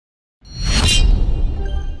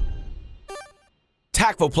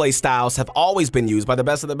Tactful play styles have always been used by the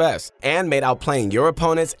best of the best and made outplaying your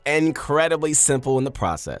opponents incredibly simple in the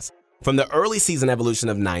process. From the early season evolution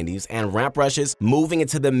of 90s and ramp rushes moving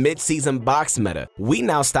into the mid-season box meta, we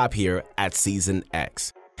now stop here at Season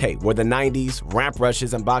X. Hey, where the 90s, ramp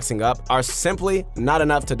rushes, and boxing up are simply not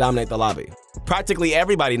enough to dominate the lobby. Practically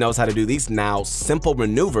everybody knows how to do these now simple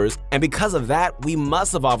maneuvers, and because of that, we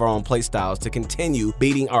must evolve our own playstyles to continue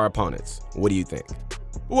beating our opponents. What do you think?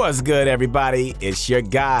 What's good, everybody? It's your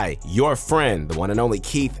guy, your friend, the one and only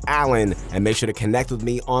Keith Allen, and make sure to connect with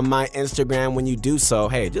me on my Instagram when you do so.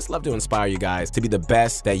 Hey, just love to inspire you guys to be the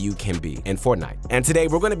best that you can be in Fortnite. And today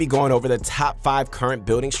we're going to be going over the top 5 current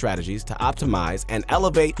building strategies to optimize and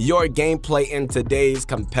elevate your gameplay in today's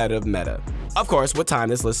competitive meta. Of course, with time,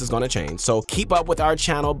 this list is going to change, so keep up with our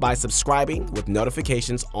channel by subscribing with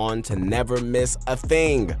notifications on to never miss a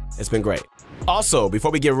thing. It's been great. Also,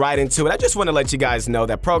 before we get right into it, I just want to let you guys know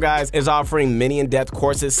that ProGuides is offering mini in-depth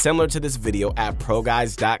courses similar to this video at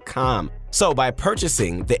ProGuides.com. So by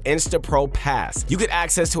purchasing the InstaPro Pass, you get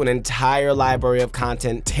access to an entire library of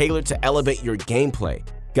content tailored to elevate your gameplay.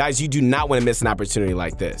 Guys, you do not want to miss an opportunity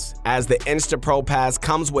like this, as the InstaPro Pass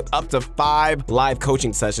comes with up to 5 live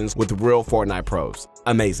coaching sessions with real Fortnite pros.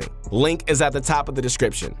 Amazing. Link is at the top of the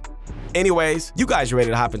description. Anyways, you guys are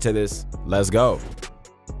ready to hop into this? Let's go.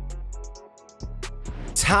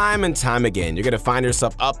 Time and time again, you're going to find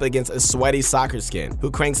yourself up against a sweaty soccer skin who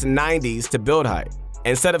cranks 90s to build height.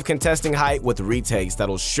 Instead of contesting height with retakes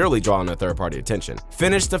that'll surely draw on a third-party attention,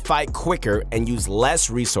 finish the fight quicker and use less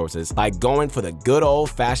resources by going for the good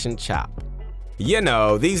old-fashioned chop. You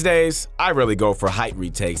know, these days, I really go for height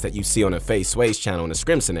retakes that you see on a Face Sway's channel in a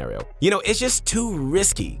scrim scenario. You know, it's just too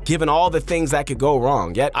risky, given all the things that could go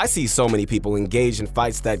wrong, yet I see so many people engaged in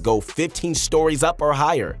fights that go 15 stories up or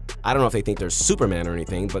higher. I don't know if they think they're Superman or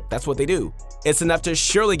anything, but that's what they do. It's enough to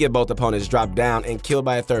surely get both opponents dropped down and killed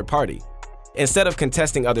by a third party. Instead of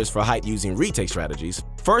contesting others for height using retake strategies,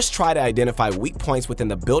 first try to identify weak points within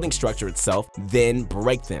the building structure itself, then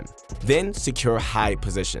break them. Then secure high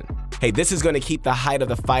position. Hey, this is going to keep the height of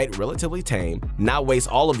the fight relatively tame, not waste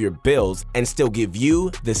all of your builds, and still give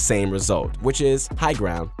you the same result, which is high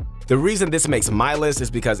ground. The reason this makes my list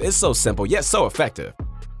is because it's so simple yet so effective.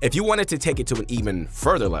 If you wanted to take it to an even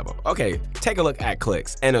further level, okay, take a look at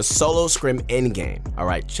Clicks and a solo scrim endgame. All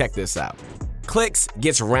right, check this out. Clicks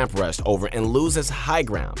gets ramp rushed over and loses high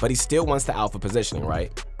ground, but he still wants the alpha positioning,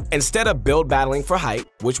 right? Instead of build battling for height,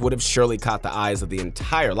 which would have surely caught the eyes of the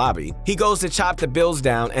entire lobby, he goes to chop the builds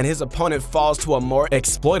down and his opponent falls to a more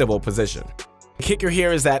exploitable position. The kicker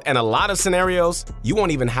here is that in a lot of scenarios, you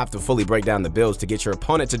won't even have to fully break down the builds to get your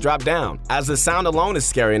opponent to drop down, as the sound alone is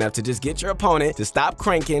scary enough to just get your opponent to stop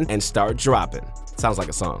cranking and start dropping. Sounds like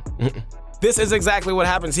a song. This is exactly what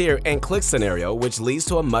happens here in Click's scenario, which leads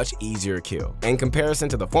to a much easier kill in comparison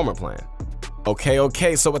to the former plan.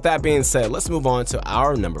 Okay, so with that being said, let's move on to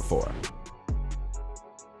our number 4.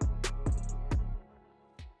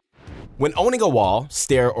 When owning a wall,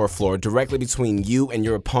 stair, or floor directly between you and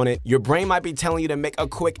your opponent, your brain might be telling you to make a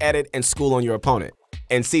quick edit and school on your opponent.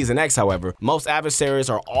 In Season X, however, most adversaries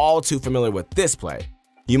are all too familiar with this play.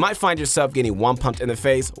 You might find yourself getting one pumped in the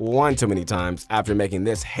face one too many times after making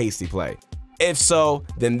this hasty play. If so,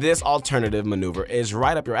 then this alternative maneuver is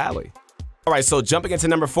right up your alley. Alright, so jumping into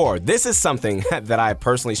number 4, this is something that I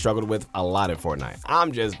personally struggled with a lot in Fortnite.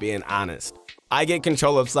 I'm just being honest. I get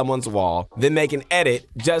control of someone's wall, then make an edit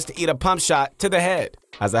just to eat a pump shot to the head.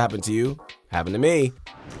 Has that happened to you? Happened to me.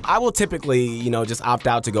 I will typically, just opt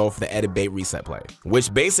out to go for the edit bait reset play,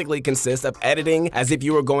 which basically consists of editing as if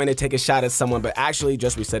you were going to take a shot at someone, but actually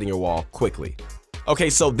just resetting your wall quickly. Okay,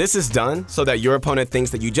 so this is done so that your opponent thinks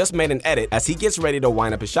that you just made an edit as he gets ready to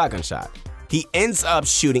wind up his shotgun shot. He ends up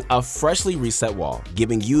shooting a freshly reset wall,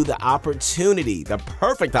 giving you the opportunity, the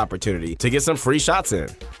perfect opportunity, to get some free shots in.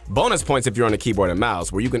 Bonus points if you're on a keyboard and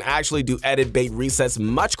mouse, where you can actually do edit bait resets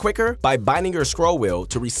much quicker by binding your scroll wheel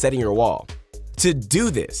to resetting your wall. To do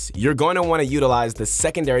this, you're going to want to utilize the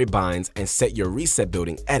secondary binds and set your reset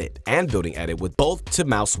building edit and building edit with both to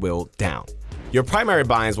mouse wheel down. Your primary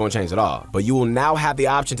binds won't change at all, but you will now have the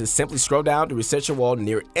option to simply scroll down to reset your wall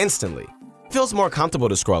near instantly. It feels more comfortable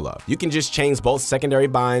to scroll up. You can just change both secondary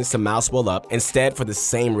binds to mouse wheel up instead for the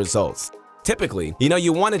same results. Typically,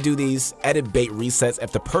 you want to do these edit bait resets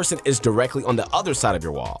if the person is directly on the other side of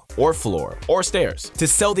your wall, or floor, or stairs, to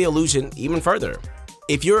sell the illusion even further.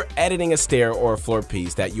 If you're editing a stair or a floor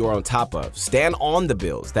piece that you're on top of, stand on the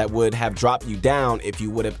builds that would have dropped you down if you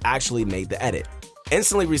would have actually made the edit.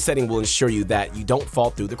 Instantly resetting will ensure you that you don't fall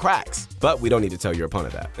through the cracks, but we don't need to tell your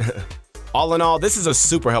opponent that. All in all, this is a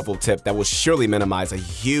super helpful tip that will surely minimize a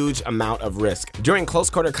huge amount of risk during close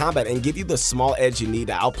quarter combat and give you the small edge you need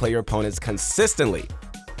to outplay your opponents consistently.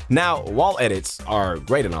 Now, wall edits are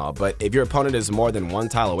great and all, but if your opponent is more than one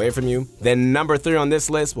tile away from you, then number 3 on this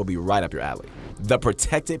list will be right up your alley: the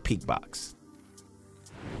protected peak box.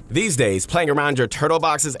 These days, playing around your turtle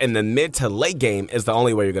boxes in the mid to late game is the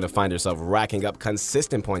only way you're going to find yourself racking up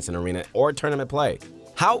consistent points in arena or tournament play.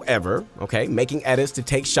 However, making edits to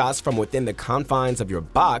take shots from within the confines of your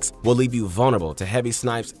box will leave you vulnerable to heavy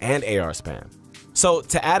snipes and AR spam. So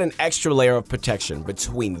to add an extra layer of protection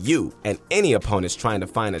between you and any opponents trying to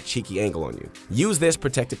find a cheeky angle on you, use this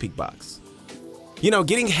protected peek box. You know,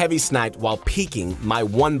 getting heavy sniped while peeking my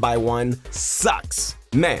 1x1 sucks.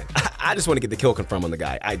 Man, I just want to get the kill confirm on the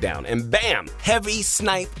guy, eye down, and bam! Heavy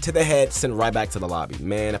snipe to the head, sent right back to the lobby.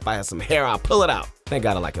 Man, if I had some hair, I'll pull it out. Thank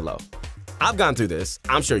God I like it low. I've gone through this,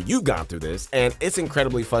 I'm sure you've gone through this, and it's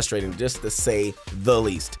incredibly frustrating just to say the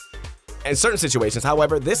least. In certain situations,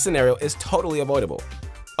 however, this scenario is totally avoidable.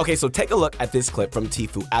 Okay, so take a look at this clip from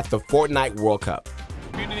Tfue at the Fortnite World Cup.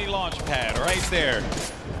 Community launch pad right there.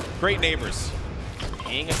 Great neighbors.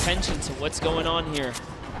 Paying attention to what's going on here.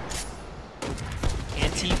 Can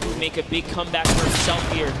Tfue make a big comeback for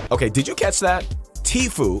himself here? Okay, did you catch that?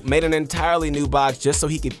 Tfue made an entirely new box just so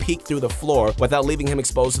he could peek through the floor without leaving him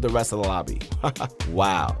exposed to the rest of the lobby.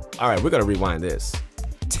 Wow. All right, we're gonna rewind this.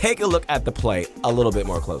 Take a look at the play a little bit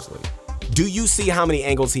more closely. Do you see how many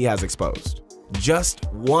angles he has exposed? Just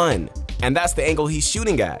one. And that's the angle he's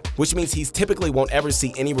shooting at, which means he's typically won't ever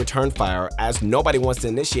see any return fire as nobody wants to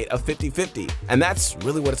initiate a 50-50. And that's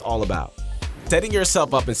really what it's all about. Setting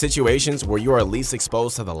yourself up in situations where you are least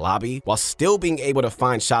exposed to the lobby while still being able to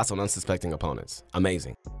find shots on unsuspecting opponents.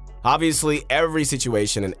 Amazing. Obviously, every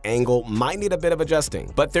situation and angle might need a bit of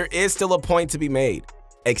adjusting, but there is still a point to be made.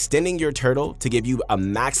 Extending your turtle to give you a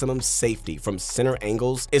maximum safety from center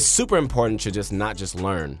angles is super important to not just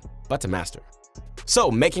learn, but to master. So,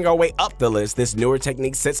 making our way up the list, this newer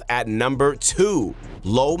technique sits at number 2,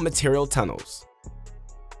 low material tunnels.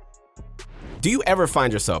 Do you ever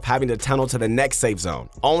find yourself having to tunnel to the next safe zone,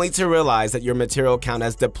 only to realize that your material count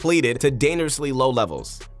has depleted to dangerously low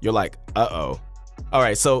levels? You're like, uh-oh.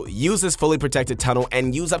 Alright, so use this fully protected tunnel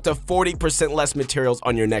and use up to 40% less materials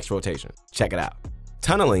on your next rotation. Check it out.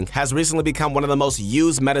 Tunneling has recently become one of the most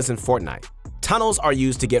used metas in Fortnite. Tunnels are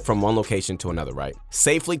used to get from one location to another, right?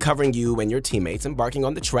 Safely covering you and your teammates embarking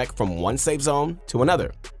on the trek from one safe zone to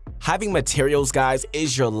another. Having materials, guys,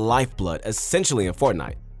 is your lifeblood, essentially in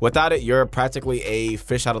Fortnite. Without it, you're practically a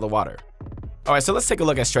fish out of the water. Alright, so let's take a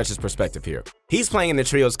look at Stretch's perspective here. He's playing in the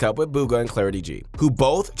Trios Cup with Bugha and Clarity G, who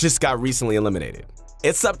both just got recently eliminated.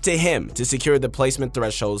 It's up to him to secure the placement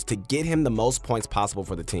thresholds to get him the most points possible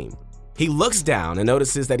for the team. He looks down and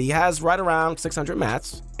notices that he has right around 600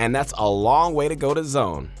 mats, and that's a long way to go to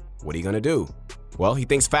zone. What are you gonna do? Well, he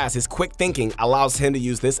thinks fast. His quick thinking allows him to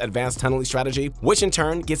use this advanced tunneling strategy, which in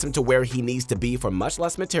turn gets him to where he needs to be for much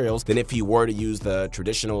less materials than if he were to use the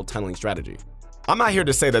traditional tunneling strategy. I'm not here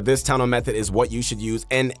to say that this tunnel method is what you should use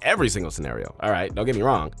in every single scenario, all right? Don't get me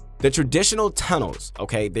wrong. The traditional tunnels,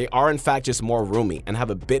 they are in fact just more roomy and have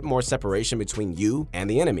a bit more separation between you and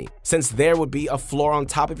the enemy, since there would be a floor on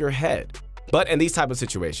top of your head. But in these type of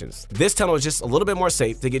situations, this tunnel is just a little bit more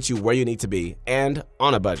safe to get you where you need to be and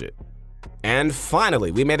on a budget. And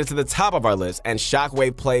finally, we made it to the top of our list, and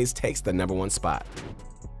Shockwave Plays takes the number 1 spot.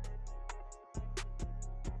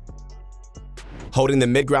 Holding the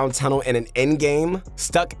mid-ground tunnel in an endgame,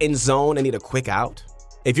 stuck in zone and need a quick out?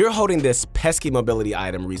 If you're holding this pesky mobility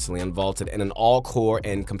item recently unvaulted in an all-core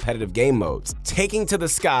and competitive game modes, taking to the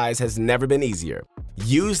skies has never been easier.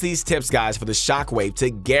 Use these tips, guys, for the Shockwave to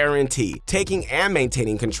guarantee taking and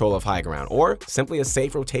maintaining control of high ground, or simply a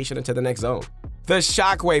safe rotation into the next zone. The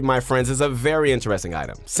Shockwave, my friends, is a very interesting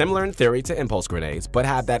item, similar in theory to impulse grenades, but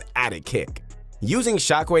have that added kick. Using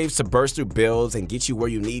shockwaves to burst through builds and get you where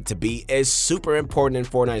you need to be is super important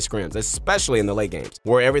in Fortnite scrims, especially in the late games,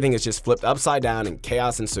 where everything is just flipped upside down and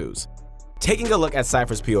chaos ensues. Taking a look at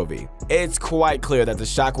Cypher's POV, it's quite clear that the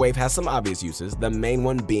shockwave has some obvious uses, the main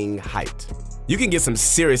one being height. You can get some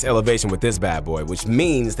serious elevation with this bad boy, which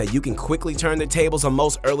means that you can quickly turn the tables on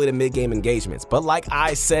most early to mid-game engagements. But like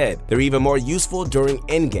I said, they're even more useful during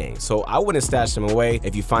endgame, so I wouldn't stash them away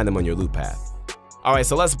if you find them on your loot path. Alright,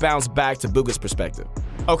 so let's bounce back to Bugha's perspective.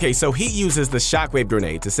 Okay, so he uses the shockwave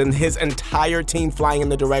grenade to send his entire team flying in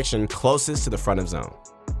the direction closest to the front of zone.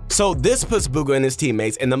 So this puts Bugha and his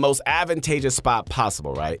teammates in the most advantageous spot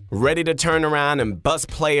possible, right? Ready to turn around and bust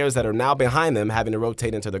players that are now behind them having to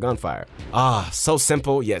rotate into the gunfire. So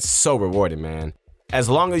simple, yet so rewarding, man. As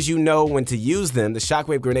long as you know when to use them, the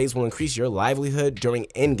shockwave grenades will increase your livelihood during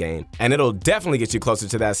endgame, and it'll definitely get you closer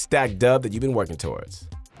to that stacked dub that you've been working towards.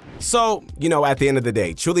 So, at the end of the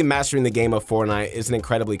day, truly mastering the game of Fortnite is an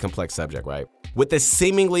incredibly complex subject, right? With the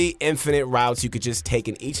seemingly infinite routes you could just take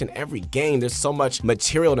in each and every game, there's so much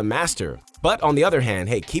material to master. But on the other hand,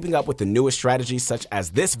 hey, keeping up with the newest strategies such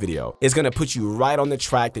as this video is gonna put you right on the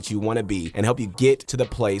track that you wanna be and help you get to the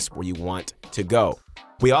place where you want to go.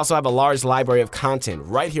 We also have a large library of content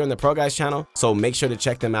right here on the ProGuides channel, so make sure to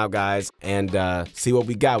check them out, guys, and see what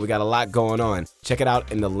we got. We got a lot going on. Check it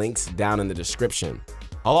out in the links down in the description.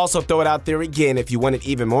 I'll also throw it out there again, if you wanted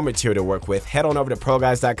even more material to work with, head on over to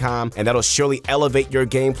ProGuides.com, and that'll surely elevate your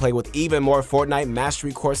gameplay with even more Fortnite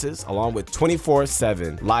mastery courses, along with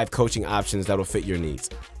 24/7 live coaching options that'll fit your needs.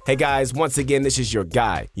 Hey guys, once again, this is your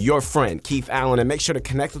guy, your friend, Keith Allen, and make sure to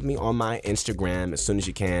connect with me on my Instagram as soon as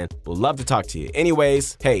you can. We'd love to talk to you.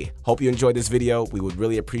 Anyways, hey, hope you enjoyed this video. We would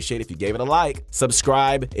really appreciate if you gave it a like.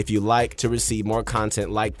 Subscribe if you like to receive more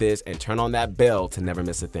content like this, and turn on that bell to never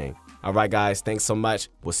miss a thing. All right, guys, thanks so much.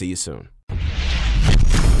 We'll see you soon.